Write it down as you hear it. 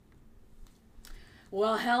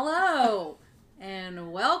Well, hello,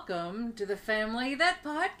 and welcome to the family that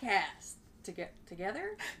podcasts.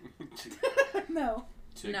 Together? No.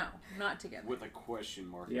 No, not together. With a question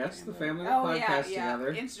mark. Yes, the family that Oh, podcasts yeah.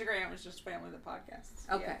 together. Instagram was just family that podcasts.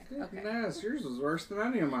 Okay, Yeah. okay. Yes, yours was worse than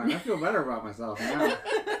any of mine. I feel better about myself now.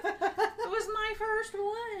 It was my first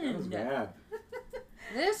one. That was bad.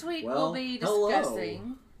 This week Well, we'll be hello.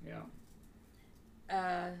 discussing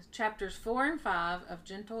Yeah. chapters 4 and 5 of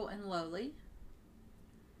Gentle and Lowly,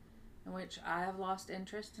 in which I have lost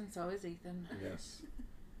interest, and so is Ethan. Yes.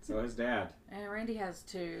 So is Dad. And Randy has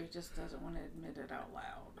too, he just doesn't want to admit it out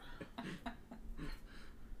loud.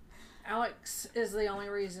 Alex is the only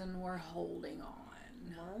reason we're holding on.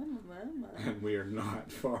 And we are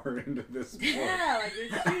not far into this book. Yeah, like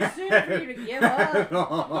it's too soon for you to give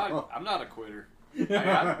up. I'm not a quitter.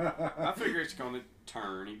 I figure it's going to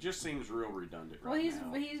turn. He just seems real redundant Well, right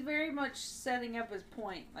now. he's very much setting up his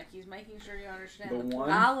point. Like he's making sure you understand The the one-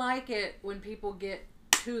 point. I like it when people get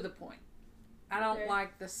to the point. I don't Okay.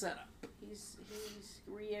 like the setup He's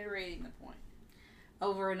reiterating the point.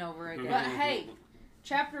 over and over again. But hey,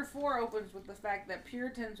 chapter 4 opens with the fact that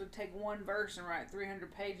Puritans would take one verse and write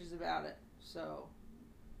 300 pages about it. So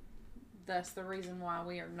That's the reason why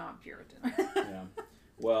we are not Puritan. Yeah.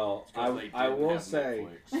 Well, It's 'cause they I didn't will have Say,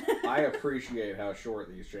 Netflix. I appreciate how short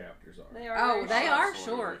these chapters are. they are. Oh, very they short. are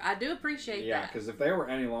short. I do appreciate Yeah, that. because if they were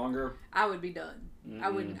any longer, I would be done. I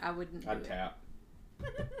wouldn't. I'd do it. tap.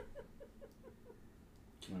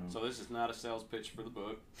 No. So this is not a sales pitch for the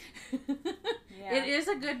book. Yeah. It is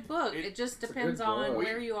a good book. It just a depends good on book.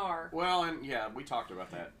 where you are. Well, and yeah, we talked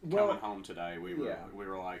about that Well, coming home today. We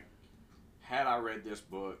were like, had I read this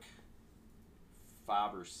book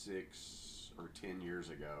 5 or 6 or 10 years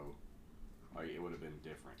ago, it would have been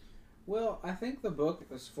different. Well, I think the book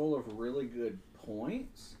is full of really good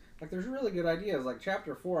points. Like, there's really good ideas. Like,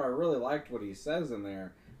 chapter 4, I really liked what he says in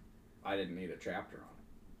there. I didn't need a chapter on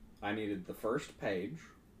it. I needed the first page,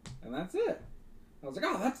 and that's it. I was like,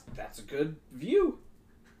 oh, that's a good view.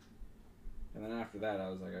 And then after that, I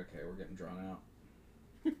was like, okay, we're getting drawn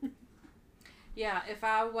out. Yeah, if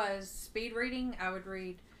I was speed reading, I would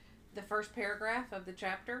read the first paragraph of the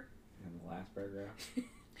chapter, And the last paragraph.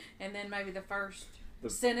 and then maybe the first The-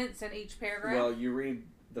 sentence in each paragraph. Well, you read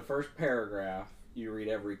the first paragraph, you read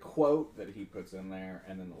every quote that he puts in there,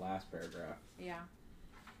 and then the last paragraph. Yeah.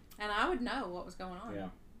 And I would know what was going on. Yeah.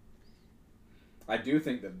 I do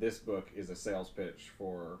think that this book is a sales pitch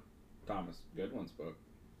for Thomas Goodwin's book.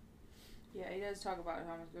 Yeah, he does talk about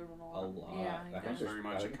Thomas Goodwin a A lot. lot. Yeah, he I does. think It's there's- very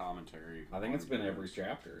much a commentary. I think it's been on every yours.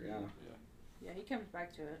 chapter, yeah. Yeah, he comes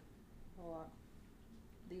back to it a lot.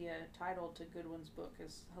 The title to Goodwin's book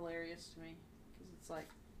is hilarious to me because it's like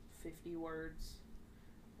 50 words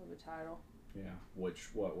of a title. Yeah.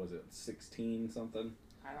 Which, what was it, 16 something?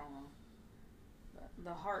 I don't know.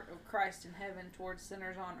 The heart of Christ in heaven towards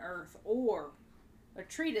sinners on earth, or a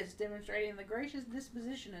treatise demonstrating the gracious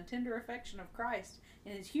disposition and tender affection of Christ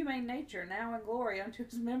in his humane nature, now in glory unto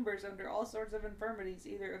his members under all sorts of infirmities,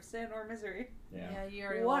 either of sin or misery. Yeah. You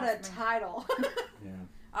already What a lost me. title! Yeah.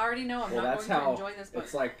 I already know I'm Well, not that's going to how enjoy this book.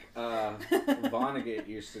 it's like Vonnegut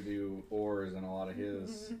used to do oars in a lot of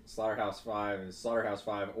his. Slaughterhouse 5 is Slaughterhouse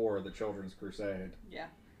 5 or The Children's Crusade. Yeah.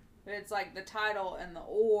 But it's like the title and the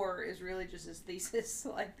or is really just his thesis.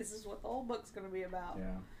 Like, this is what the whole book's going to be about.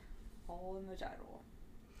 Yeah. All in the title.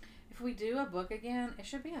 If we do a book again, it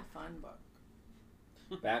should be a fun book.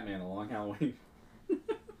 Batman, A Long Halloween.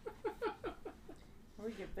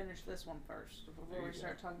 We can finish this one first before There we you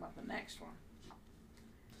start talking about the next one.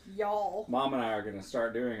 Y'all. Mom and I are going to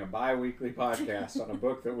start doing a bi-weekly podcast on a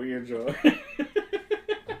book that we enjoy.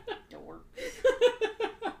 Dork.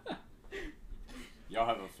 Y'all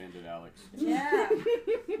have offended Alex. Yeah.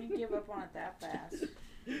 You give up on it that fast.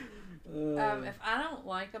 If I don't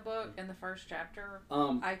like a book in the first chapter,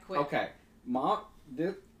 I quit. Okay, Mom,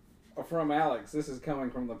 from Alex, this is coming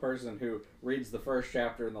from the person who reads the first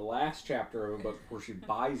chapter and the last chapter of a book before she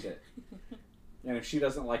buys it. And if she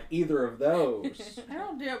doesn't like either of those, I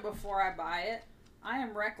don't do it before I buy it. I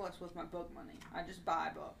am reckless with my book money. I just buy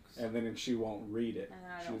books. and then she won't read it, And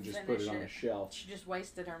I she'll don't just put finish it on it. a shelf. She just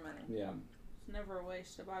wasted her money. Yeah, It's never a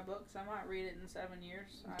waste to buy books. I might read it in 7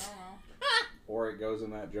 years. I don't know. or it goes in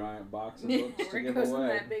that giant box of Yeah. books Or to it give goes in away.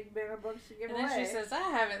 that big bin of books to give And away. then she says, I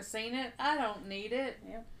haven't seen it. I don't need it.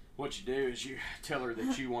 Yep. What you do is you tell her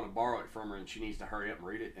that you want to borrow it from her and she needs to hurry up and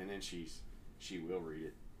read it, and then she will read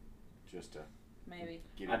it just to Maybe.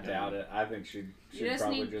 get it I done. doubt it. I think she'd You just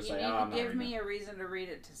probably need, just you say, need "Oh, I'm to not give reading me it." a reason to read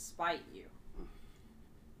it to spite you.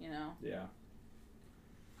 You know? Yeah.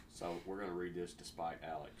 So we're going to read this despite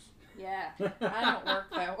Alex. Yeah. I don't work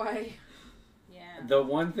that way. Yeah. The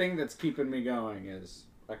one thing that's keeping me going is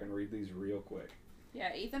I can read these real quick.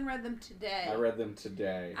 Yeah, Ethan read them today. I read them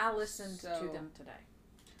today. I listened to them today.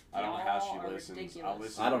 I don't know how Y'all she are listens.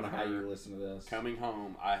 ridiculous. I don't know how you listen to this. Coming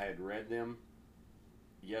home, I had read them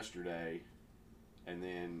yesterday, and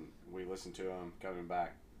then we listened to them coming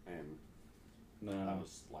back, and I No.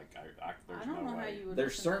 was like, there's I don't no know how way. you would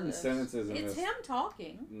There's listen certain to this. sentences in It's this. him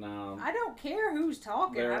talking. No. I don't care who's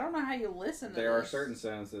talking. There- I don't know how you listen to There are this. certain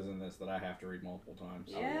sentences in this that I have to read multiple times.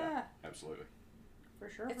 Yeah, yeah. Absolutely. for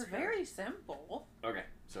sure. It's for sure. very simple. Okay,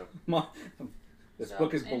 so This So,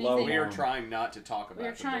 book is below anything- we are long. trying not to talk about We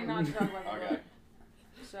are the trying book. not to talk about the Okay. book.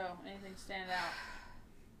 So, anything stand out?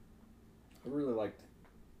 I really liked.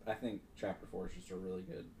 I think chapter 4 is just a really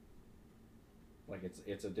good. Like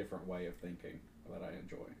it's a different way of thinking that I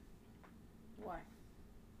enjoy. Why?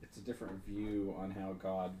 It's a different view on how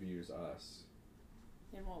God views us.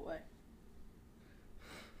 In what way?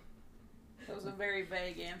 That was a very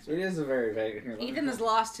vague answer. It is a very vague. here, let me Ethan has pull-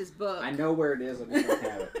 lost his book. I know where it is. I just don't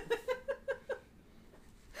have it.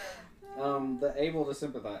 The able to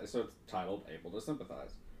sympathize. So it's titled "Able to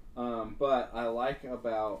Sympathize." But I like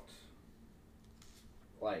about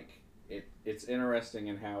it's interesting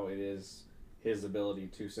in how it is his ability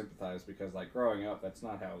to sympathize, because like growing up, that's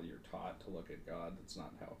not how you're taught to look at God. That's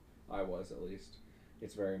not how I was, at least.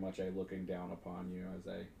 It's very much a looking down upon you as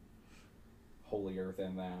a holier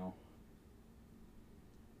than thou,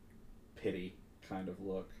 pity kind of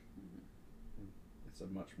look. It's a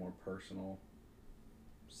much more personal,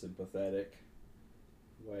 sympathetic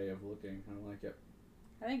way of looking. I like it.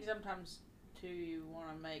 I think sometimes, too, you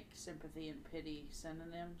want to make sympathy and pity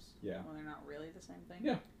synonyms. Yeah. When they're not really the same thing.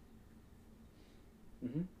 Yeah.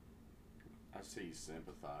 Mm-hmm. I see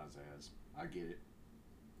sympathize as I get it.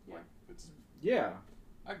 Yeah. Like it's Yeah.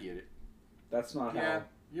 I get it. That's not Yeah, how.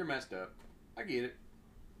 you're messed up. I get it.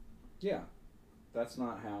 Yeah. That's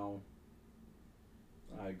not how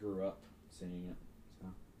I grew up seeing it. So.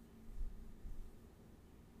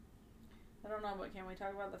 I don't know, but can we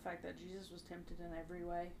talk about the fact that Jesus was tempted in every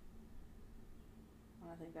way?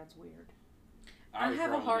 I think that's weird. I was have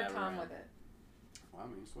a rolling hard that time around. with it. Well, I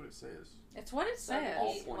mean, it's what it says. It's what it So says.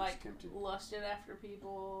 all he, points like, tempted. lusted after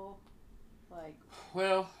people. Like,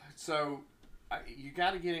 Well, so you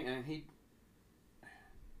got to get in, and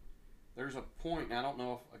there's a point, and I don't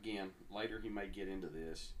know if, again, later he may get into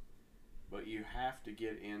this, but you have to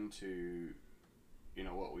get into,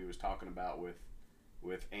 what we was talking about with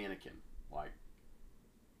Anakin, like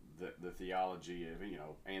the theology of,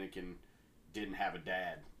 Anakin didn't have a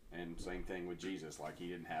dad, and same thing with Jesus, like he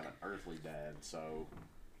didn't have an earthly dad, so,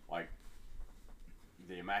 like,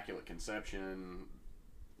 the Immaculate Conception,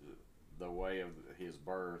 the way of his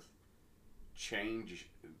birth,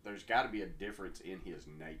 there's got to be a difference in his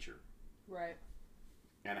nature. right.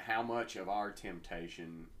 And how much of our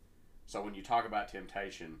temptation, so when you talk about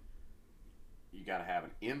temptation, you got to have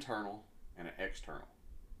an internal and an external.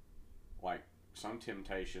 Like some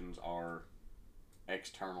temptations are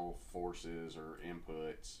external forces or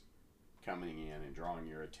inputs coming in and drawing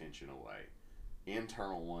your attention away.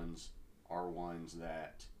 Internal ones are ones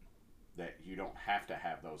that you don't have to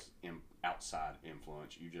have those outside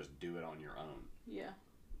influence. You just do it on your own. Yeah.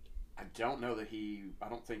 I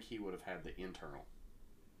don't think he would have had the internal.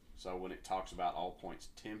 So when it talks about all points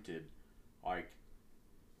tempted, like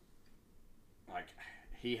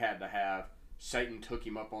he had to have, Satan took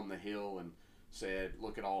him up on the hill and said,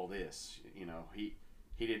 look at all this. He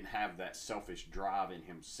didn't have that selfish drive in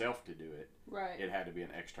himself to do it. Right. It had to be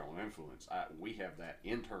an external influence. We have that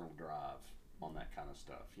internal drive on that kind of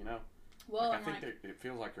stuff, Well, I and think it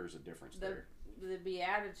feels like there's a difference there. the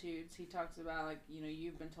Beatitudes, he talks about, like,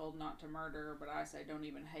 you've been told not to murder, but I say don't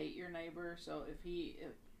even hate your neighbor. So if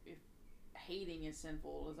hating is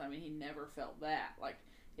sinful, does that mean he never felt that? Like,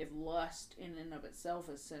 if lust in and of itself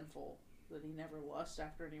is sinful, that he never lust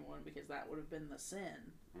after anyone, because that would have been the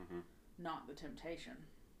sin, not the temptation.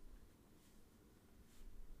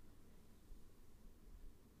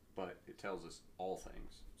 But it tells us all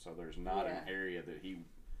things. So there's not an area that he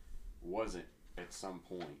wasn't at some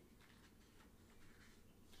point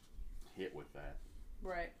hit with that.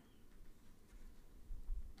 Right.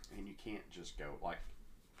 And you can't just go like,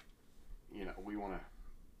 we want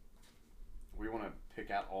to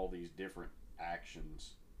pick out all these different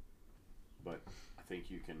actions, but I think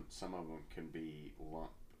some of them can be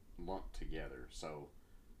lumped together. So,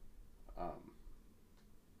 I don't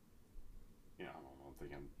know, I'm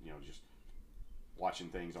thinking, just watching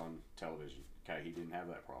things on television. Okay, he didn't have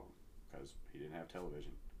that problem because he didn't have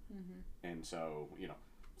television. And so,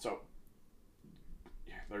 so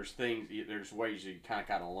there's ways you kind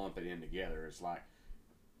of lump it in together. It's like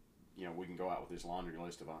we can go out with this laundry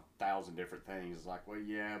list of 1,000 different things. It's like, well,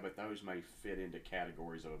 yeah, but those may fit into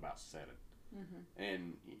categories of about 7. Mm-hmm.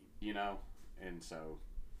 And, and so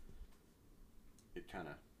it kind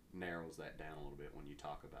of narrows that down a little bit when you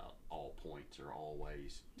talk about all points or all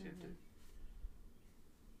ways tempted.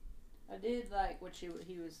 I did like what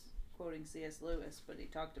he was quoting C.S. Lewis, but he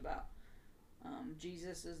talked about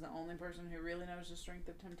Jesus is the only person who really knows the strength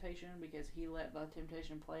of temptation because he let the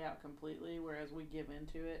temptation play out completely, whereas we give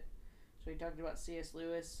into it. So he talked about C.S.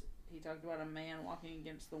 Lewis. He talked about a man walking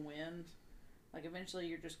against the wind. Like, eventually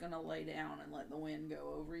you're just going to lay down and let the wind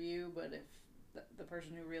go over you, but if the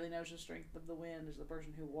person who really knows the strength of the wind is the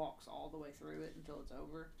person who walks all the way through it until it's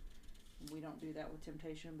over. We don't do that with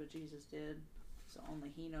temptation, but Jesus did. So only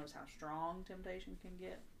he knows how strong temptation can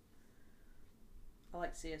get. I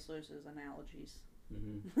like C.S. Lewis's analogies.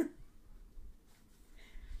 Mm-hmm.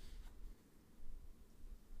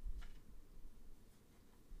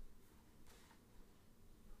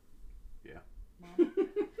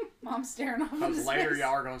 Mom's staring off into Because later space.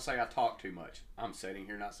 y'all are going to say I talk too much. I'm sitting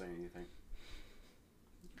here not saying anything.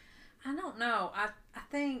 I don't know. I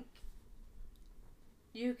think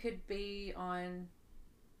you could be on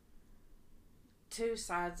 2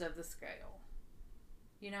 sides of the scale.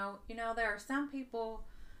 You know, there are some people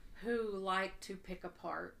who like to pick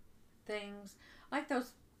apart things,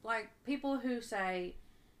 like people who say,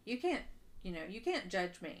 you can't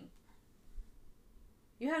judge me.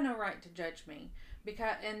 You have no right to judge me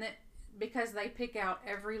because they pick out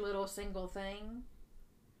every little single thing.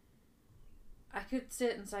 I could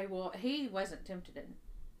sit and say, well, he wasn't tempted in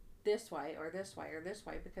this way or this way or this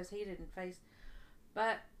way because he didn't face.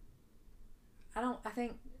 But I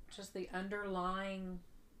think just the underlying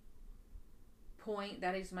point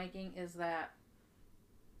that he's making is that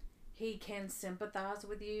he can sympathize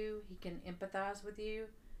with you. He can empathize with you.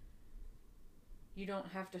 You don't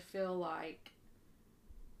have to feel like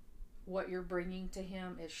what you're bringing to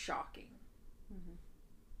him is shocking.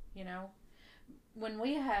 When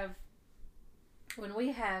we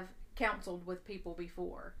have counseled with people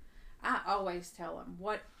before, I always tell them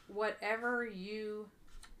whatever you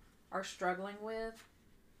are struggling with,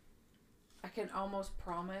 I can almost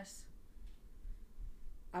promise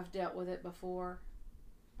I've dealt with it before.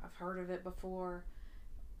 I've heard of it before.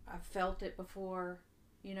 I've felt it before.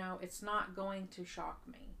 It's not going to shock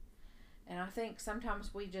me. And I think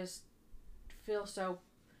sometimes we just feel so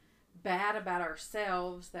bad about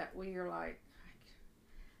ourselves that we are like,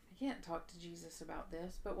 I can't talk to Jesus about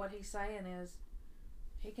this. But what he's saying is,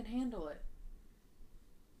 he can handle it.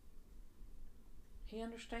 He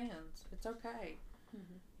understands. It's okay.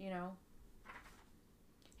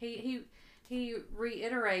 He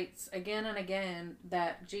reiterates again and again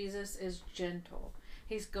that Jesus is gentle.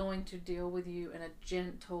 He's going to deal with you in a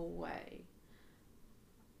gentle way.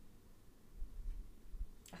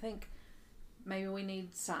 I think maybe we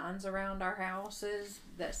need signs around our houses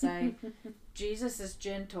that say, Jesus is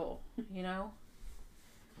gentle,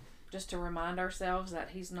 just to remind ourselves that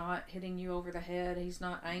he's not hitting you over the head. He's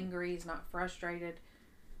not angry. He's not frustrated.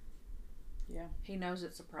 Yeah. He knows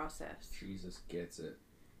it's a process. Jesus gets it.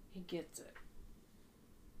 He gets it.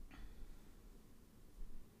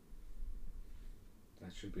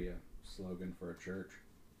 That should be a slogan for a church.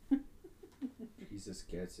 Jesus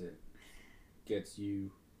gets it. Gets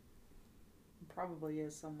you. Probably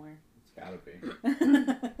is somewhere. It's gotta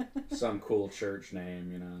be. Some cool church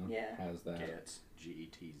name, Yeah. has that. Gets.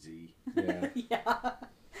 G-E-T-Z. Yeah. Yeah.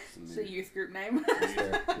 It's a youth group name.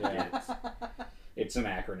 Yeah. It's an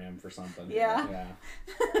acronym for something. Yeah.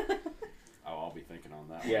 Yeah. Oh, I'll be thinking on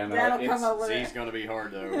that Yeah, one. no, That'll come up with Z's it. going to be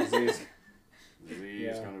hard, though. Z's. Z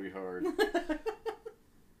Yeah. is going to be hard.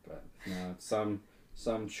 But no, it's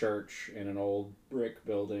some church in an old brick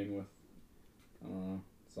building with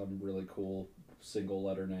some really cool single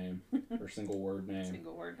letter name or single word name.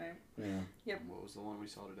 Single word name. Yeah. Yep. What was the one we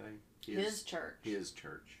saw today? His church. His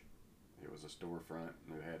church. It was a storefront,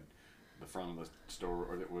 and it had the front of the store,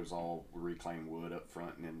 or it was all reclaimed wood up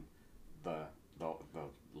front, and then the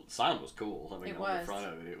sign was cool. I mean, It on was. the front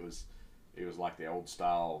of it, it was like the old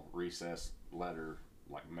style recessed letter,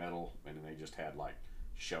 like metal, and then they just had like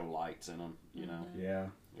show lights in them. Yeah.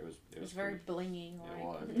 It was very pretty- blinging. It Like.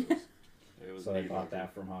 was. It was. So they neat bought looking.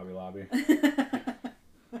 that from Hobby Lobby.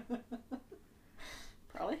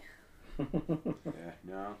 Probably. Yeah,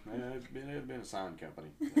 no, it had been a sign company.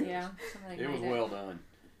 Yeah. somebody It was made well done.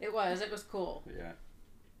 It was cool. Yeah.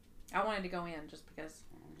 I wanted to go in just because.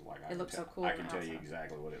 Like, It looks so cool I on can the tell you outside.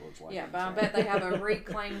 exactly what it looks like. Yeah, but I inside. bet they have a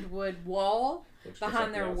reclaimed wood wall Looks just behind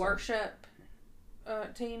like their the outside. worship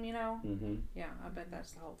team, Mm-hmm. Yeah, I bet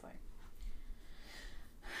that's the whole thing.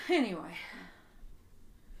 Anyway.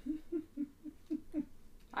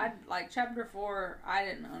 I like chapter 4. I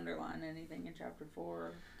didn't underline anything in chapter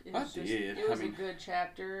 4. It was I did. It was I mean, a good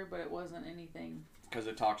chapter, but it wasn't anything. Because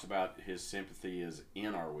it talks about his sympathy is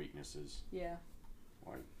in our weaknesses. Yeah.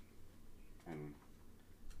 Like, and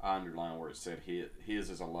I underline where it said his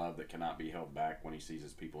is a love that cannot be held back when he sees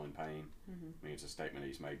his people in pain. Mm-hmm. I mean, it's a statement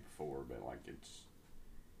he's made before, but like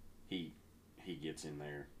he gets in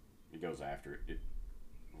there, he goes after it.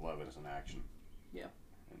 Love it as an action. Yeah.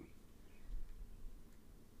 And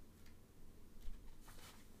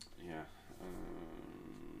yeah.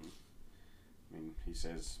 I mean, he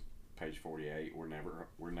says, page 48,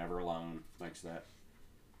 we're never alone. Thanks to that.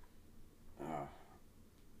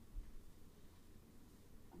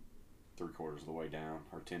 3/4 of the way down,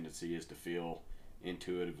 our tendency is to feel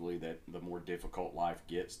intuitively that the more difficult life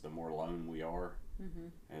gets, the more alone we are. Mm-hmm.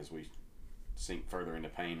 As we sink further into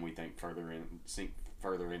pain, we sink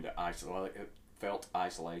further into felt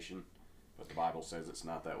isolation. But the Bible says it's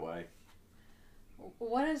not that way.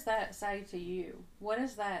 What does that say to you? What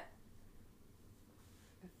does that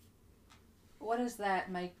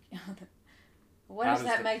make? What does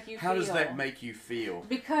that make you feel? How does that make you feel?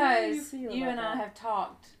 Because you and I have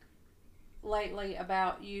talked lately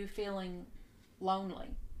about you feeling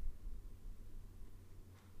lonely.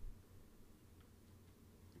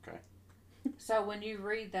 Okay. So when you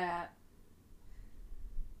read that,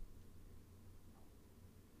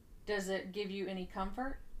 does it give you any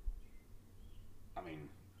comfort? I mean,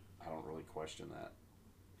 I don't really question that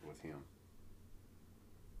with him.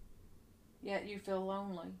 Yet you feel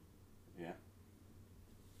lonely. Yeah.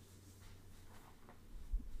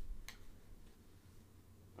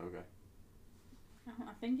 Okay.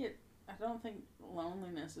 I don't think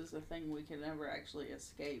loneliness is a thing we can ever actually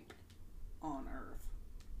escape on earth.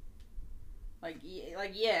 Like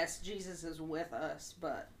yes, Jesus is with us,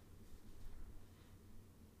 but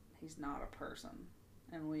he's not a person,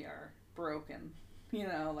 and we are broken. You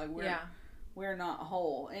know, like we're not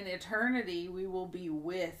whole. In eternity, we will be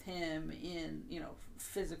with him in,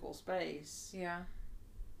 physical space. Yeah.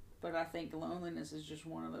 But I think loneliness is just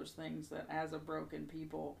one of those things that as a broken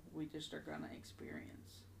people, we just are going to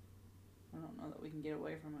experience. I don't know that we can get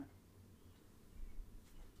away from it.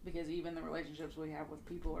 Because even the relationships we have with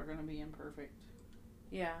people are going to be imperfect.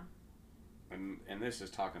 Yeah. And this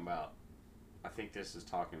is talking about, I think this is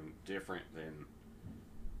talking different than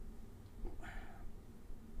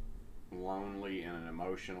lonely in an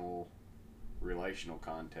emotional, relational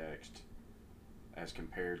context as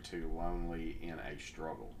compared to lonely in a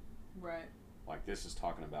struggle. Right. Like, this is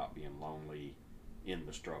talking about being lonely in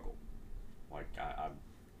the struggle. Like, I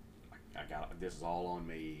got, this is all on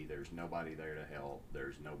me. There's nobody there to help.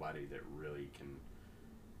 There's nobody that really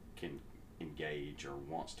can engage or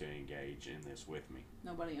wants to engage in this with me.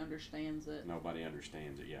 Nobody understands it. Nobody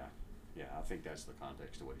understands it, yeah. Yeah, I think that's the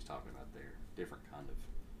context of what he's talking about there. Different kind of.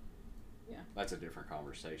 Yeah. That's a different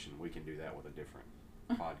conversation. We can do that with a different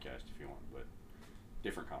podcast if you want, but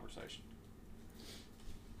different conversation.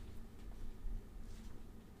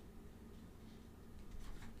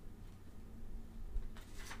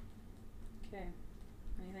 Okay.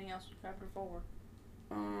 Anything else with chapter 4?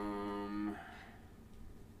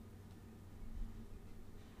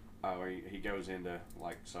 Oh, he goes into,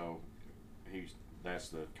 like, so that's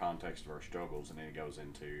the context of our struggles, and then he goes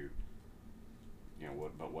into,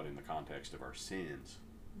 what in the context of our sins.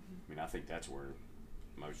 Mm-hmm. I mean, I think that's where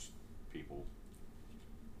most people,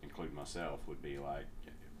 including myself, would be like,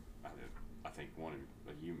 I think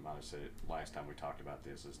you might have said it last time we talked about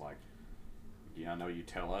this, is like, I know you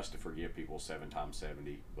tell us to forgive people 7 times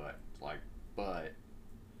 70, but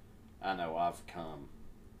I know I've come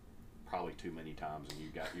probably too many times, and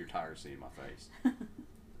you're tired of seeing my face.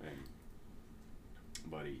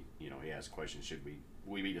 But he asks questions: should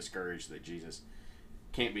we be discouraged that Jesus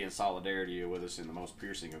can't be in solidarity with us in the most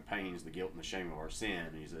piercing of pains, the guilt and the shame of our sin?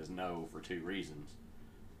 And he says no for 2 reasons.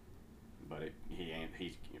 But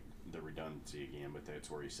he's the redundancy again, but that's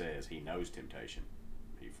where he says he knows temptation.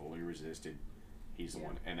 He fully resisted. He's the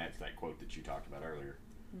one, and that's that quote that you talked about earlier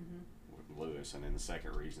with Lewis. And then the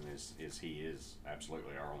second reason is he is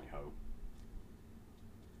absolutely our only hope.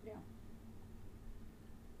 Yeah.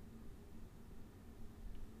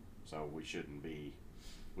 So we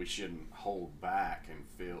shouldn't hold back and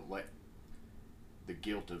let the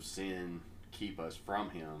guilt of sin keep us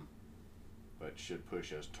from him, but should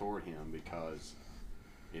push us toward him, because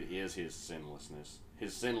it is his sinlessness.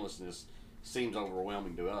 His sinlessness seems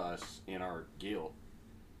overwhelming to us in our guilt,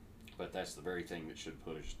 but that's the very thing that should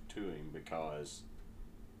push us to him, because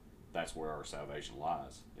that's where our salvation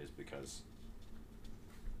lies, is because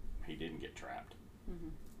he didn't get trapped. Mm-hmm.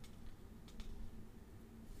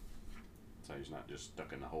 So he's not just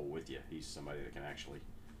stuck in the hole with you. He's somebody that can actually,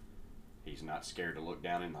 he's not scared to look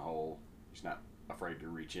down in the hole. He's not afraid to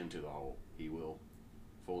reach into the hole. He will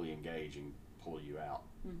fully engage and pull you out.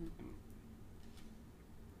 Mm-hmm. And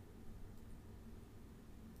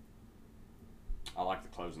I like the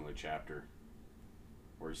closing of the chapter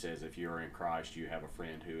where he says, if you are in Christ, you have a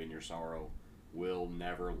friend who in your sorrow will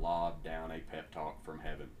never lob down a pep talk from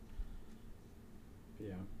heaven.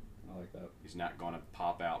 Yeah, I like that. He's not going to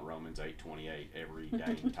pop out Romans 8:28 every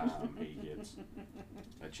dang time he gets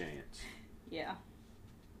a chance. Yeah.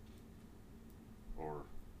 Or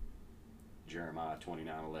Jeremiah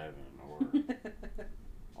 29:11, or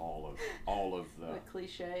all of The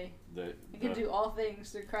cliche. the I can do all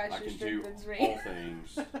things through Christ I who can do strengthens me. all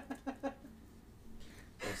things.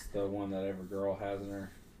 That's the one that every girl has in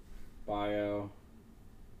her bio.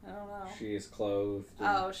 I don't know. She is clothed.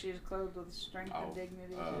 Oh, she is clothed with strength Oh, and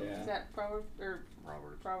dignity. yeah. Is that Proverbs or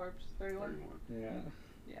Proverbs Proverbs 31? 31.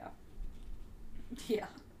 Yeah. Yeah. Yeah.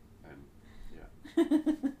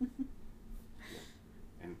 And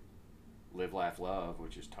and live, laugh, love,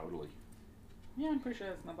 which is totally Yeah, I'm pretty sure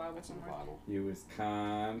that's in the Bible that's in the somewhere. Bible. You is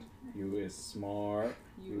kind. You is smart.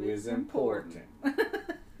 You is important.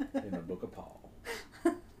 In the book of Paul.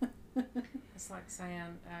 It's like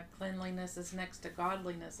saying cleanliness is next to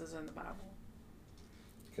godliness is in the Bible.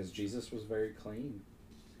 Because Jesus was very clean.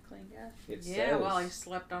 Clean guy. It Yeah, says, well, he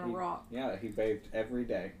slept on a rock. Yeah, he bathed every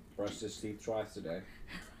day. Brushed his teeth twice a day.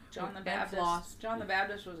 John the And Baptist. flossed. John the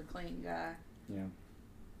Baptist was a clean guy. Yeah.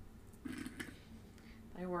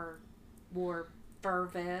 They wore fur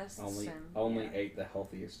vests. Only yeah. ate the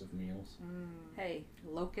healthiest of meals. Hey,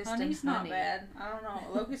 Locust honey's and not honey. bad. I don't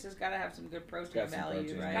know. Locust has got to have some good protein got some value,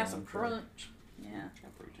 protein. right? Got some I'm sure. crunch. Yeah.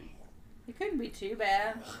 Got protein. It couldn't be too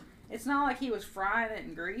bad. It's not like he was frying it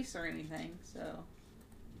in grease or anything. So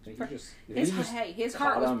I think he just, his caught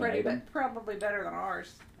heart was him and pretty, ate 'em. but probably better than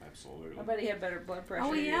ours. Absolutely. I bet he had better blood pressure.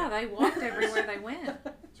 Oh yeah, they walked everywhere they went.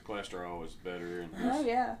 His cholesterol was better and Oh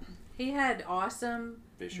yeah. He had awesome,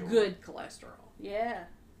 fish oil. good cholesterol. Yeah.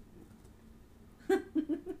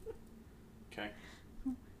 Okay.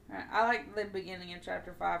 Alright, I like the beginning of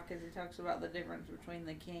chapter 5 because he talks about the difference between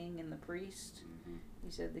the king and the priest. Mm-hmm.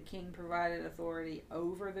 He said the king provided authority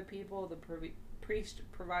over the people, the priest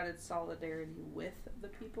provided solidarity with the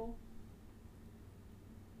people.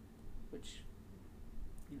 Which,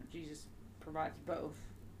 Jesus provides both.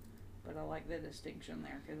 But I like the distinction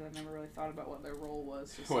there because I never really thought about what their role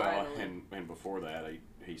was societally. Well, and before that,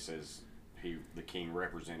 he says the king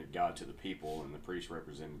represented God to the people, and the priest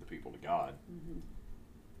represented the people to God, Mm-hmm.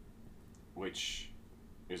 which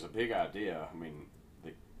is a big idea. I mean,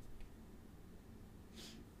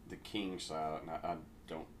 the king side, and I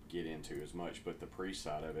don't get into as much, but the priest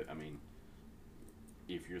side of it. I mean,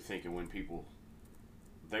 if you're thinking when people,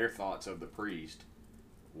 their thoughts of the priest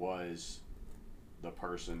was the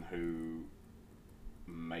person who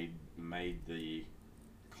made the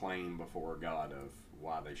claim before God of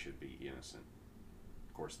why they should be innocent.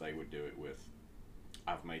 Of course, they would do it with,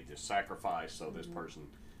 I've made this sacrifice, so this person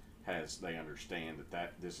they understand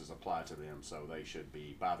that this is applied to them, so they should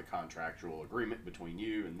be by the contractual agreement between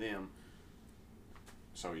you and them.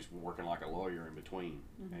 So he's working like a lawyer in between,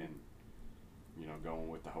 and going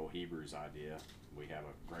with the whole Hebrews idea, we have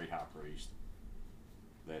a great high priest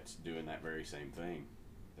that's doing that very same thing.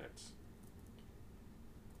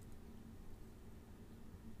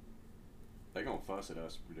 They're gonna fuss at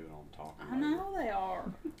us for doing all the talking. I know they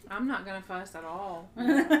are. I'm not gonna fuss at all. You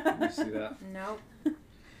see that? Nope.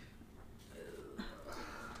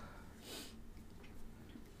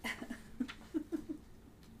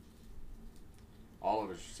 All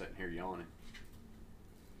of us are sitting here yawning.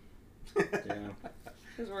 Yeah.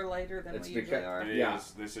 Because we're later than It's we usually are. Yeah.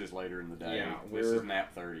 This is later in the day. Yeah, this is we're-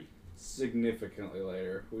 nap 30. Significantly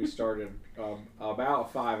later. We started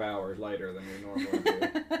about 5 hours later than we normally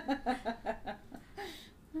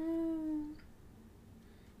do.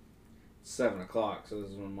 7 o'clock, so this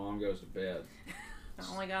is when Mom goes to bed.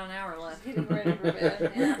 I only got an hour left. Getting ready for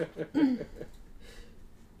bed.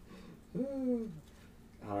 Yeah.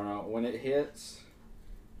 I don't know. When it hits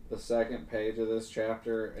the second page of this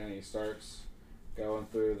chapter and he starts going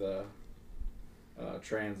through the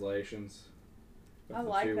translations of I the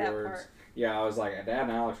like two that words. part. Yeah, I was like, Dad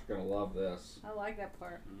and Alex are going to love this. I like that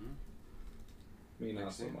part. Mm-hmm. Me, not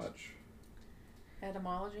Makes so sense. much.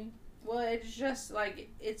 Etymology. Well, it's just like,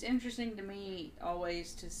 it's interesting to me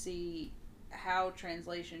always to see how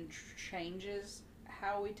translation changes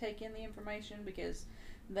how we take in the information, because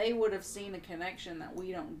they would have seen a connection that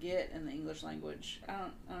we don't get in the English language. I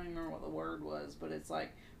don't even remember what the word was, but it's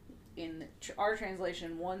like in our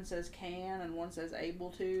translation, one says can and one says able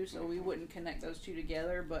to, so we wouldn't connect those two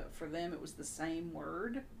together, but for them it was the same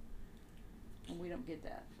word. And we don't get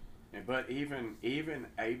that. But even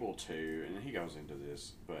able to, and he goes into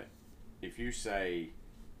this, but if you say,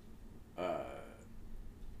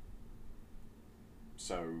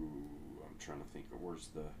 so I'm trying to think of where's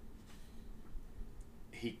the,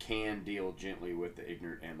 he can deal gently with the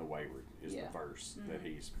ignorant and the wayward is the verse that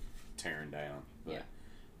he's tearing down. But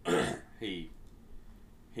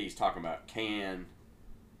he's talking about can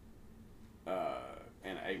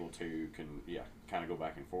and able to can kind of go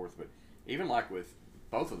back and forth. But even like with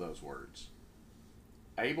both of those words,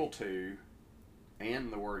 able to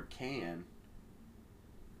and the word can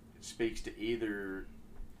speaks to either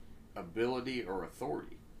ability or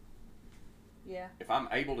authority. Yeah. If I'm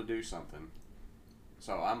able to do something,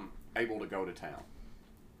 so I'm able to go to town,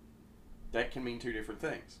 that can mean two different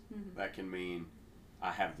things. Mm-hmm. That can mean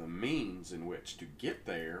I have the means in which to get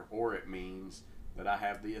there, or it means that I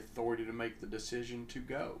have the authority to make the decision to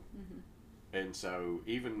go. Mm-hmm. And so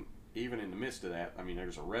even in the midst of that, I mean,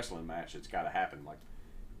 there's a wrestling match that's got to happen. Like,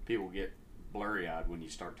 people get blurry-eyed when you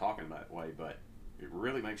start talking that way, but it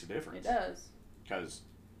really makes a difference. It does. Because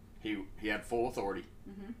he had full authority,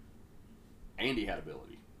 and he had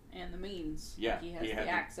ability. And the means. Yeah. Like he has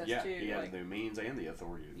the access to. He has the means and the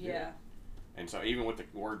authority to do it. Yeah. And so even with the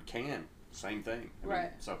word can, same thing. I mean,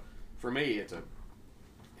 Right. So for me, it's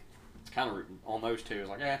kind of on those two. It's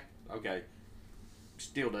like, okay.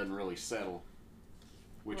 Still doesn't really settle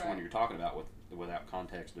which one you're talking about without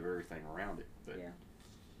context of everything around it. But,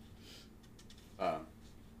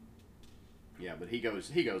 but he goes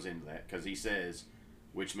into that because he says,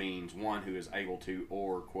 which means one who is able to,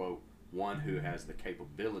 or quote, one who has the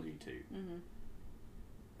capability to. Mm-hmm.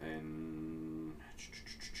 And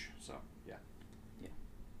so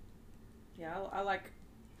yeah, I like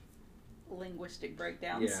linguistic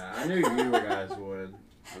breakdowns. Yeah, I knew you guys would.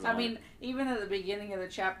 I mean, even at the beginning of the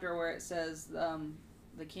chapter where it says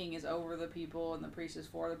the king is over the people and the priest is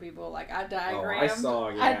for the people, like I diagrammed.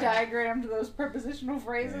 I diagrammed those prepositional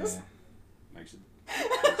phrases. Yeah. Makes a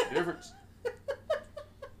difference.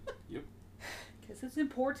 Yep. Because it's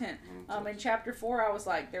important. In chapter 4, I was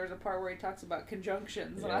like, there's a part where he talks about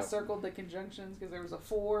conjunctions, and I circled the conjunctions because there was a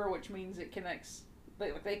for, which means it connects.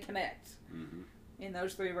 They connect. Mm-hmm. In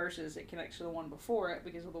those 3 verses, it connects to the one before it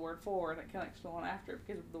because of the word for, and it connects to the one after it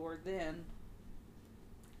because of the word then.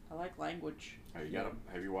 I like language. Have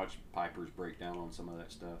you watched Piper's breakdown on some of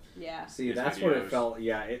that stuff? Yeah. See, His that's videos. what it felt.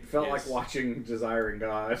 Yeah, it felt like watching Desiring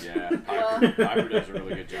God. Yeah, Piper does a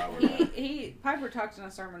really good job with that. Piper talked in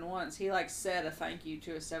a sermon once. He said a thank you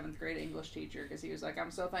to a 7th grade English teacher because he was like,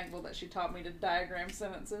 I'm so thankful that she taught me to diagram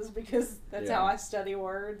sentences because that's how I study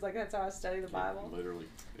words. Like that's how I study the Bible. Literally.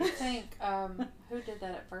 I think who did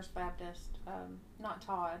that at First Baptist? Not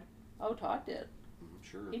Todd. Oh, Todd did. I'm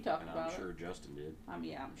sure. He talked and about I'm sure Justin did. I'm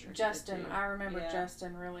sure. Justin, I remember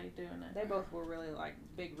Justin really doing it. They both were really like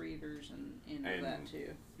big readers and into that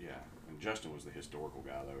too. Yeah, and Justin was the historical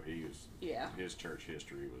guy though. He was. Yeah. His church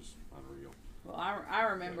history was unreal. Well, I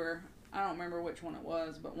remember. I don't remember which one it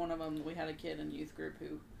was, but one of them we had a kid in youth group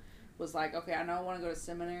who was like, okay, I know I want to go to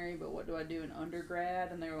seminary, but what do I do in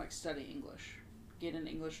undergrad? And they were like, study English. Get an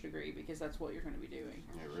English degree because that's what you're going to be doing.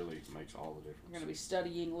 It really makes all the difference. You're going to be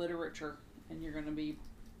studying literature, and you're going to be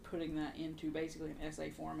putting that into basically an essay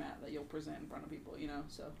format that you'll present in front of people,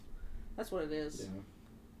 so that's what it is.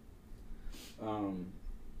 Yeah.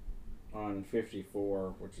 On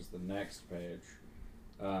 54, which is the next page,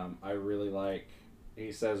 I really like,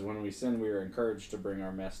 he says, when we sin, we are encouraged to bring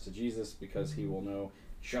our mess to Jesus because he will know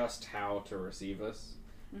just how to receive us.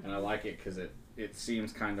 Mm-hmm. And I like it because it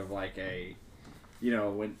seems kind of like a,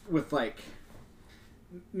 when with like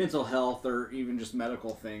mental health or even just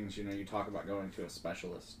medical things, you talk about going to a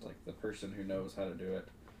specialist, like the person who knows how to do it.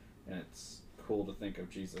 And it's cool to think of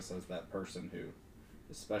Jesus as that person who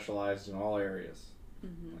is specialized in all areas.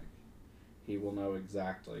 Mm-hmm. Like, he will know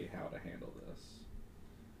exactly how to handle this.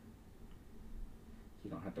 You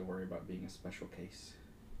don't have to worry about being a special case.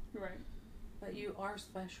 Right. But you are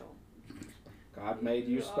special. God made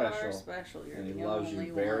you special. Are special. You're and he the loves only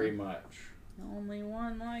you very one. much. The only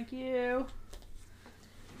one like you.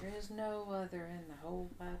 There is no other in the whole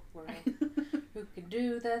wide world who can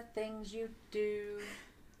do the things you do.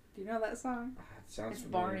 Do you know that song? It sounds It's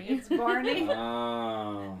familiar. Barney. It's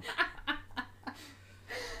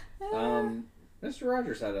Barney. Mr.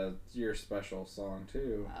 Rogers had a year special song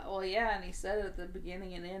too. Well, yeah, and he said it at the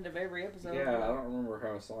beginning and end of every episode. Yeah, I don't remember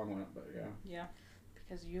how a song went, but yeah. Yeah.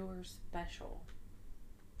 Because you're special.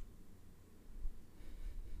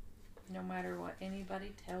 No matter what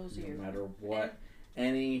anybody tells you. No matter what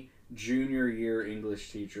junior year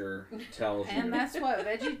English teacher tells you. And that's what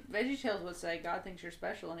VeggieTales would say. God thinks you're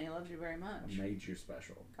special and He loves you very much. I made you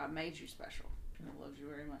special. God made you special and He loves you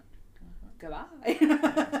very much. Goodbye.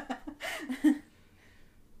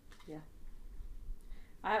 Yeah.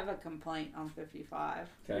 I have a complaint on 55.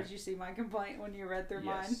 Okay. Did you see my complaint when you read through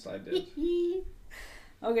mine? Yes, I did.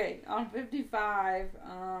 Okay, on 55,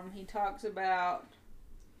 he talks about,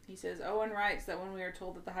 he says, Owen writes that when we are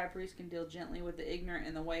told that the high priest can deal gently with the ignorant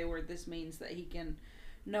and the wayward, this means that he can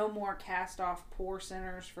no more cast off poor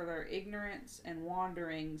sinners for their ignorance and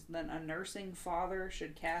wanderings than a nursing father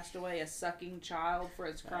should cast away a sucking child for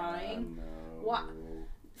its crying. I know. What?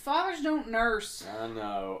 Fathers don't nurse. I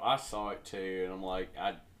know. I saw it too, and I'm like,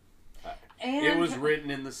 And it was written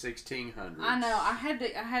in the 1600s. I know. I had to,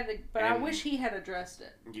 but I And wish he had addressed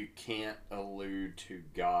it. You can't allude to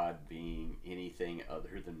God being anything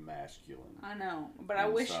other than masculine. I know, but I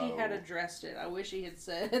And wish he had so- addressed it. I wish he had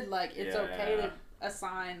said, like, it's okay to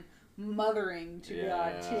assign mothering to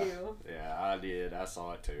God, too. Yeah, I did. I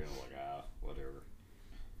saw it too, and I'm like, whatever.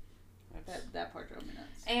 That part drove me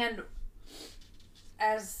nuts. And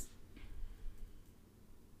as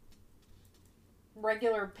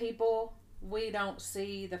regular people, we don't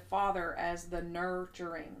see the father as the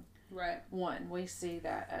nurturing Right. one. We see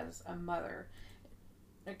that as a mother.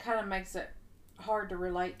 It kind of makes it hard to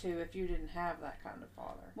relate to if you didn't have that kind of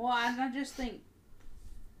father. Well, I just think,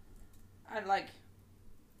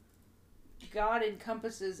 God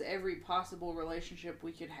encompasses every possible relationship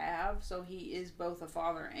we could have, so he is both a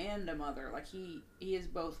father and a mother. Like, he is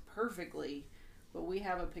both perfectly, but we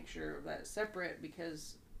have a picture of that separate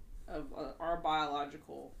because of our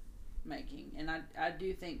biological making. And I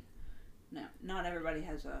do think, no, not everybody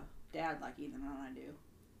has a dad like Ethan and I do.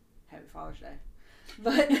 Happy Father's Day.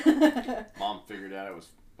 But Mom figured out it was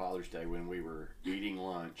Father's Day when we were eating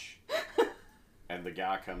lunch, and the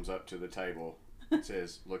guy comes up to the table,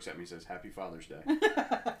 looks at me, says, "Happy Father's Day."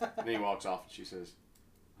 And he walks off, and she says,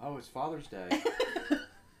 "Oh, it's Father's Day."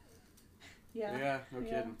 Yeah, no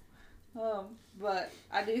kidding. But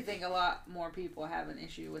I do think a lot more people have an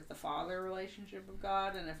issue with the father relationship of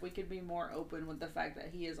God, and if we could be more open with the fact that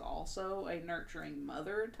he is also a nurturing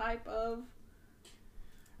mother type of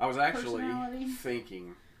I was actually personality.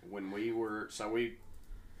 thinking when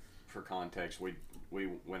for context, we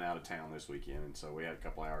went out of town this weekend, and so we had a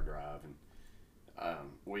couple hour drive, and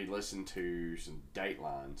we listened to some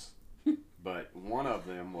Datelines, but one of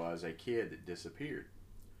them was a kid that disappeared,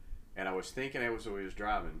 and I was thinking as we was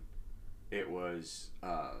driving, it was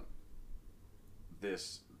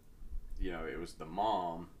this, it was the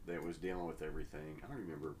mom that was dealing with everything. I don't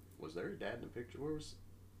remember, was there a dad in the picture? Where was?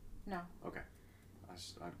 No. Okay.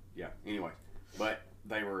 Yeah. Anyway, but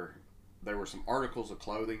there were some articles of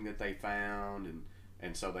clothing that they found,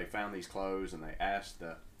 and so they found these clothes, and they asked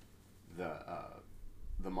the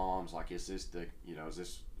moms, like, is this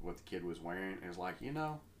what the kid was wearing? And it's like,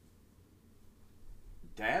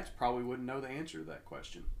 dads probably wouldn't know the answer to that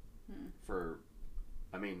question.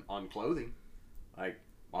 On clothing, like,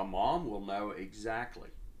 my mom will know exactly.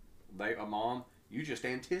 A mom, you just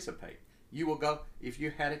anticipate. You will go, if you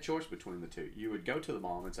had a choice between the two, you would go to the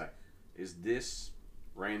mom and say, is this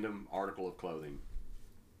random article of clothing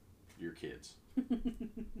your kid's?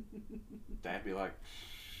 Dad'd be like,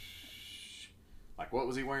 what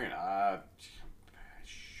was he wearing?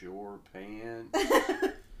 Short pants,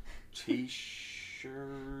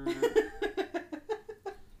 t-shirt,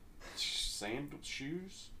 sandal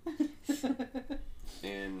shoes,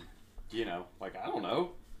 and, I don't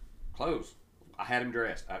know, clothes. I had him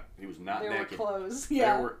dressed. He was not naked. There were clothes.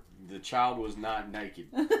 Yeah. The child was not naked.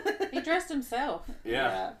 He dressed himself.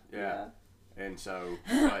 Yeah. And so,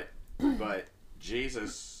 but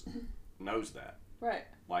Jesus knows that. Right.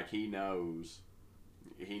 Like, he knows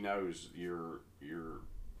your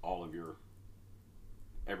all of your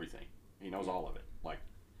everything. He knows all of it. Like,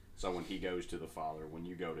 so when he goes to the Father, when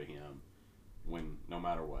you go to him, no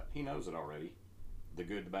matter what, he knows it already. The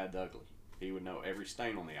good, the bad, the ugly. He would know every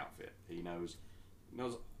stain on the outfit. He knows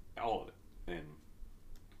all of it, and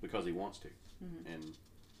because he wants to. Mm-hmm. And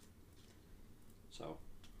so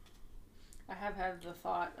I have had the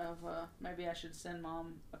thought of maybe I should send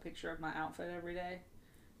Mom a picture of my outfit every day,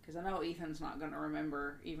 because I know Ethan's not going to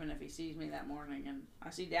remember even if he sees me that morning, and I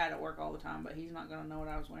see Dad at work all the time, but he's not going to know what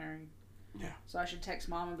I was wearing. Yeah. So I should text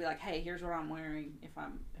Mom and be like, "Hey, here's what I'm wearing if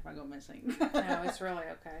I go missing." No, it's really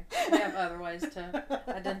okay. We have other ways to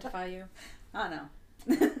identify you. I know.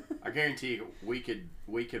 I guarantee you, we could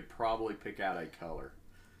probably pick out a color.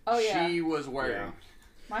 Oh yeah. She was wearing.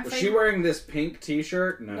 My Was she wearing this pink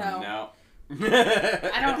T-shirt? No. No.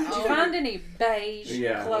 I don't Did you own. find any beige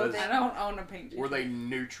Yeah. clothing? I don't own a pink Were t-shirt. they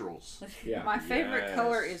neutrals? Yeah. My favorite Yes.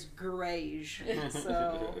 color is grayish.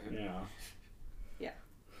 So Yeah.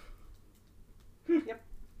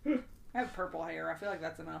 I have purple hair. I feel like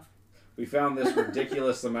that's enough. We found this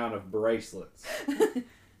ridiculous amount of bracelets.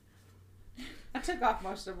 I took off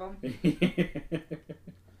most of them.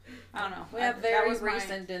 I don't know. We have that very was my-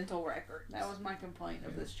 recent dental records. That was my complaint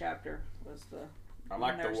of this chapter. Was the I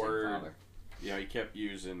like the nursing word. father. You know, he kept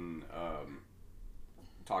using,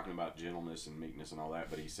 talking about gentleness and meekness and all that,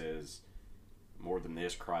 but he says, more than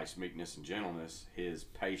this, Christ's meekness and gentleness, his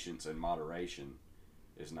patience and moderation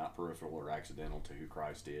is not peripheral or accidental to who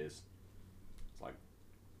Christ is. It's like,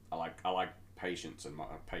 I like patience and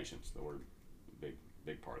patience, the word,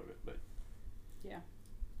 big part of it, but. Yeah.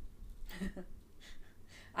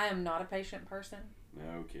 I am not a patient person.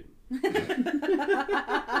 No kidding.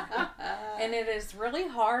 And it is really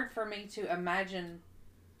hard for me to imagine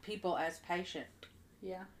people as patient.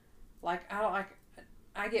 Yeah. Like, I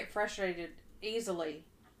get frustrated easily.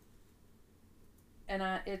 And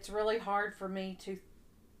it's really hard for me to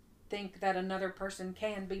think that another person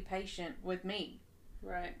can be patient with me.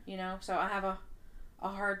 Right. You know? So I have a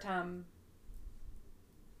hard time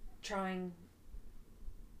trying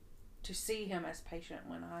to see him as patient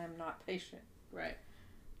when I am not patient. Right.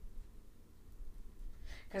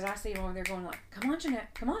 Because I see him over there going like, come on,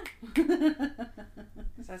 Jeanette, come on.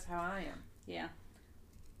 'Cause that's how I am. Yeah.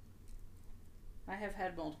 I have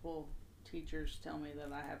had multiple teachers tell me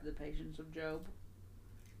that I have the patience of Job.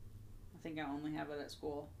 I think I only have it at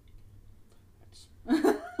school.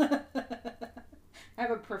 I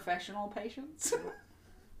have a professional patience.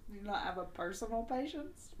 Do you not have a personal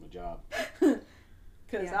patience? It's my job.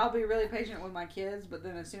 Because Yeah. I'll be really patient with my kids, but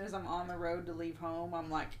then as soon as I'm on the road to leave home, I'm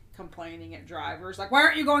like complaining at drivers. Like, why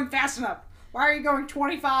aren't you going fast enough? Why are you going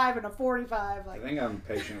 25 and a 45? I Like, think I'm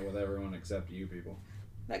patient with everyone except you people.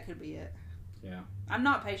 that could be it. Yeah. I'm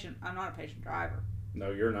not patient. I'm not a patient driver.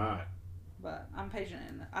 No, you're not. But I'm patient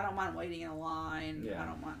and I don't mind waiting in a line. Yeah. I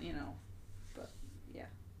don't mind, but yeah.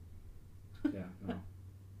 Yeah, no.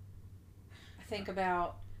 I think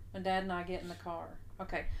about when Dad and I get in the car.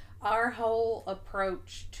 Okay, our whole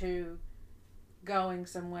approach to going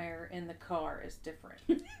somewhere in the car is different.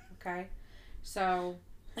 Okay, so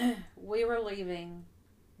we were leaving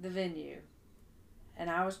the venue and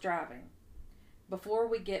I was driving. Before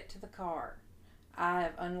we get to the car, I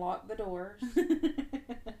have unlocked the doors,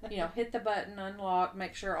 hit the button, unlock,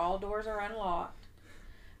 make sure all doors are unlocked.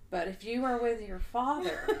 But if you are with your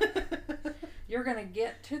father, you're going to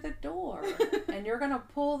get to the door and you're going to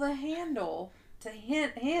pull the handle to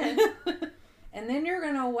hint, and then you're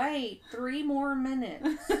going to wait 3 more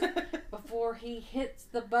minutes before he hits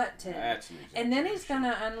the button. That's an And then he's going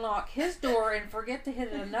to unlock his door and forget to hit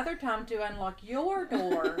it another time to unlock your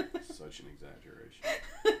door. Such an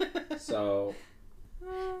exaggeration. So.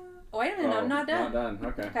 Wait a minute, I'm not done. Not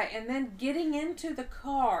done. Okay. Okay, and then getting into the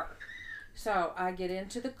car. So I get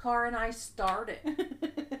into the car and I start it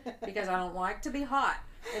because I don't like to be hot.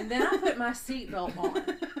 And then I put my seatbelt on.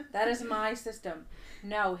 That is my system.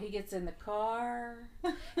 No, he gets in the car.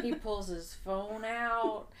 He pulls his phone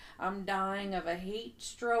out. I'm dying of a heat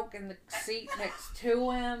stroke in the seat next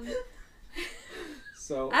to him.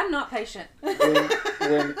 So I'm not patient.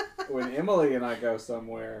 when Emily and I go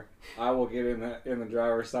somewhere, I will get in the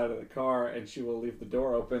driver's side of the car and she will leave the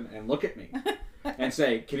door open and look at me and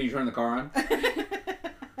say, "Can you turn the car on?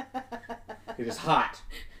 It is hot."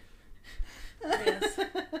 Yes.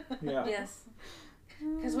 Yeah. Yes.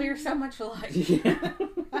 Because we are so much alike. Yeah.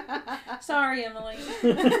 Sorry, Emily.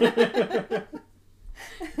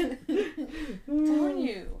 I'm telling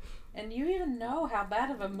you. And you even know how bad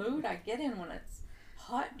of a mood I get in when it's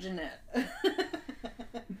hot, Jeanette.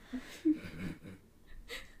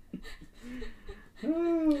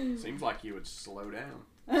 Seems like you would slow down.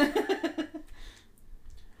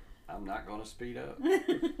 I'm not going to speed up.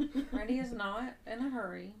 Randy is not in a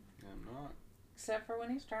hurry, I'm not. except for when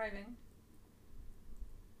he's driving.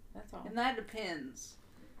 That's all. And that depends.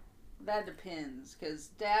 That depends, because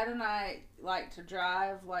Dad and I like to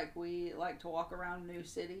drive like we like to walk around new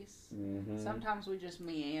cities. Mm-hmm. Sometimes we just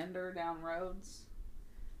meander down roads.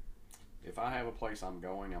 If I have a place I'm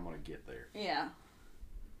going, I'm going to get there. Yeah.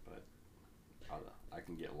 I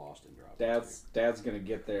can get lost in driving. Dad's gonna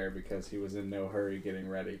get there because he was in no hurry getting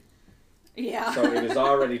ready. Yeah. So it is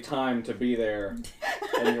already time to be there,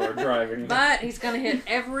 and you are driving. But he's going to hit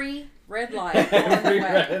every red light on Every the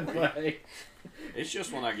way. red light. It's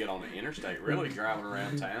just when I get on the interstate, really driving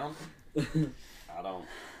around town, I don't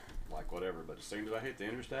like whatever. But as soon as I hit the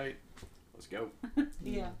interstate, let's go.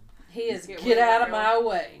 Yeah. He is Get get with out it, of my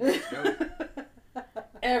way. Let's go.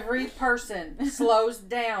 Every person slows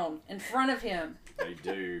down in front of him. They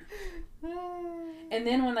do. And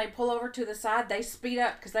then when they pull over to the side, they speed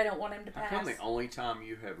up because they don't want him to How pass. come the only time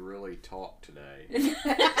you have really talked today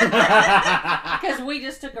Because we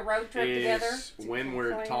just took a road trip together. is when we're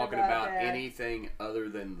Complain talking about about that. anything other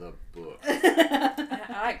than the book?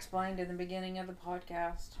 I explained in the beginning of the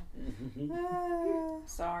podcast.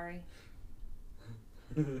 Sorry.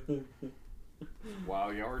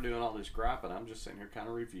 While y'all are doing all this griping, I'm just sitting here kind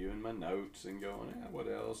of reviewing my notes and going, what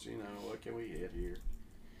else, what can we hit here?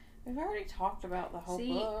 We've already talked about the whole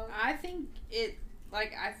See, book. I think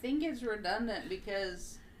it's redundant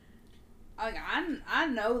because, I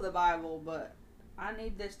know the Bible, but I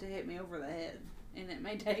need this to hit me over the head, and it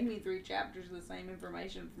may take me 3 chapters of the same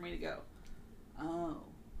information for me to go, oh.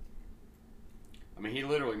 I mean, he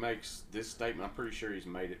literally makes this statement. I'm pretty sure he's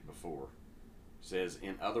made it before. Says,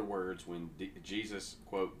 in other words, when Jesus,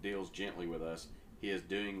 quote, deals gently with us, he is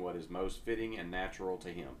doing what is most fitting and natural to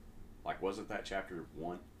him. Like, wasn't that chapter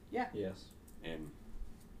 1? Yeah. Yes. And,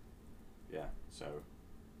 yeah, so.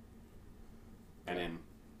 And then,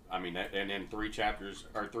 and then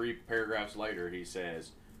 3 paragraphs later, he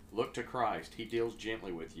says, look to Christ. He deals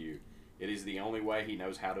gently with you. It is the only way he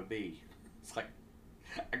knows how to be. It's like,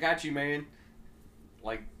 I got you, man.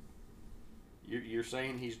 Like, you're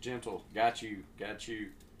saying he's gentle. Got you. I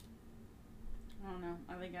don't know.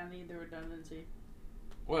 I think I need the redundancy.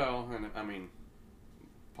 Well, and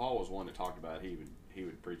Paul was one that talked about he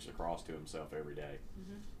would preach the cross to himself every day,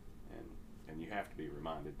 and you have to be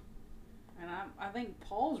reminded. And I think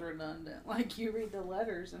Paul's redundant. Like, you read the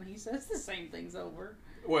letters and he says the same things over.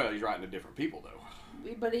 Well, he's writing to different people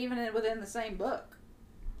though. But even within the same book,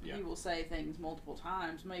 Yeah. he will say things multiple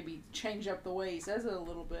times. Maybe change up the way he says it a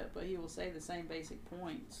little bit, but he will say the same basic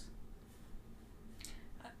points.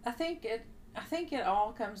 I think it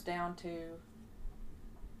all comes down to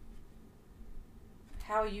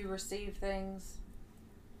how you receive things,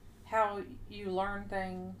 how you learn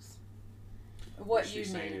things, what you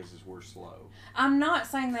she's saying need. is we're slow. I'm not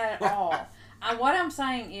saying that at all. What I'm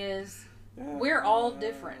saying is we're all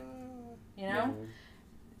different. You know?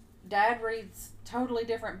 Dad reads totally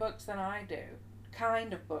different books than I do.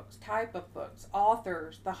 Kind of books, type of books,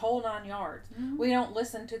 authors, the whole 9 yards. Mm-hmm. We don't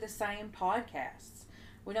listen to the same podcasts.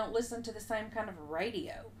 We don't listen to the same kind of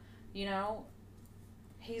radio.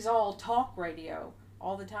 He's all talk radio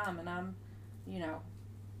all the time, and I'm,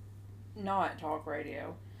 not talk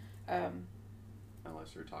radio.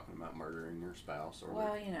 Unless they're talking about murdering their spouse or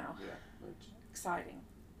Well, yeah. exciting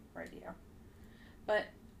radio. But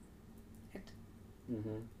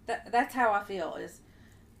Mm-hmm. that's how I feel, is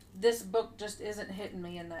this book just isn't hitting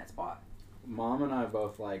me in that spot. Mom and I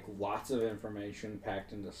both like lots of information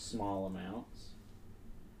packed into small amounts.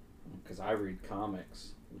 Because I read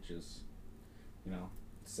comics, which is,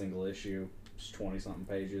 single issue, just 20-something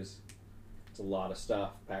pages. It's a lot of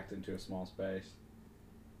stuff packed into a small space.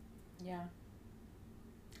 Yeah.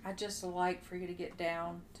 I just like for you to get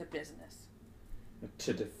down to business.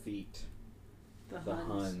 To defeat The the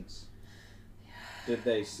Huns. Did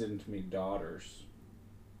they send me daughters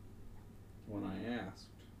when I asked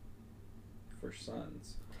for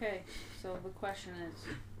sons? Okay, so the question is,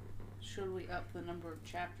 should we up the number of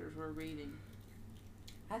chapters we're reading?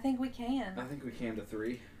 I think we can. I think we can to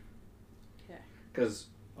 3. Okay. Because,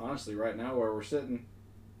 honestly, right now where we're sitting,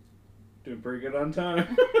 doing pretty good on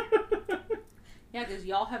time. Yeah, because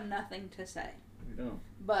y'all have nothing to say. We don't.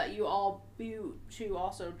 But you two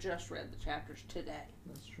also just read the chapters today.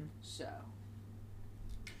 That's true. So.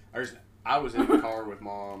 I was in the car with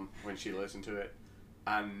Mom when she listened to it.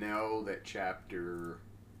 I know that chapter,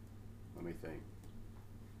 let me think.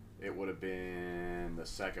 It would have been the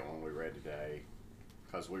second one we read today,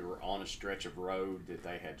 because we were on a stretch of road that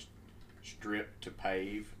they had stripped to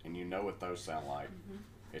pave, and you know what those sound like. Mm-hmm.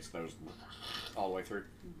 It's those all the way through.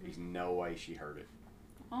 There's no way she heard it.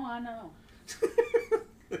 Oh, I know.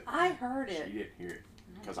 I heard She it. didn't hear it.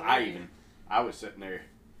 Because I was sitting there.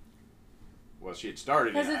 Well, she had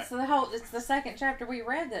started it. Because it's the second chapter we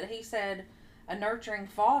read that he said a nurturing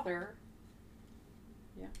father.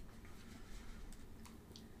 Yeah.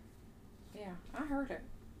 Yeah, I heard it.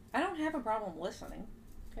 I don't have a problem listening.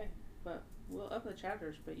 Okay, but we'll up the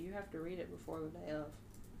chapters, but you have to read it before the day of.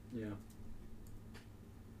 Yeah.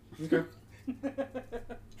 Okay.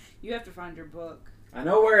 You have to find your book. I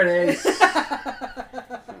know where it is.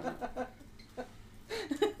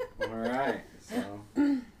 Alright, so.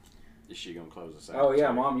 Is she going to close us out? Oh,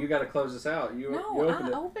 yeah, Mom, you got to close us out. You opened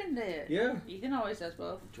it. Opened it. Yeah. Ethan always does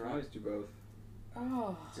both. I always do both.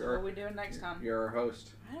 Oh, So what are we doing next time? You're our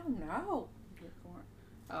host. I don't know.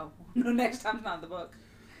 Oh, no, next time's not the book.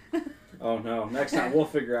 Oh no! Next time we'll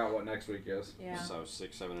figure out what next week is. Yeah. So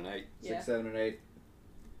 6, 7, and 8. 6, 7, and 8.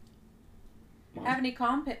 Have any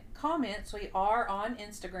comments? We are on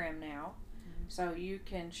Instagram now. So you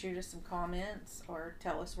can shoot us some comments or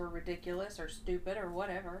tell us we're ridiculous or stupid or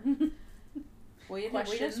whatever. We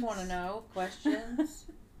just want to know questions.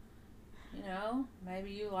 You know,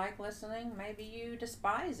 maybe you like listening. Maybe you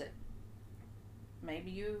despise it.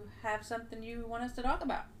 Maybe you have something you want us to talk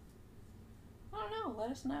about. I don't know.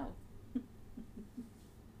 Let us know.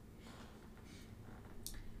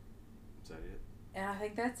 Is that it? And I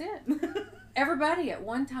think that's it. Everybody at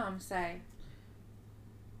one time say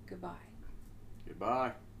goodbye.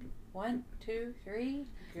 Goodbye. 1, 2, 3.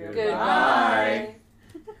 Goodbye. Goodbye.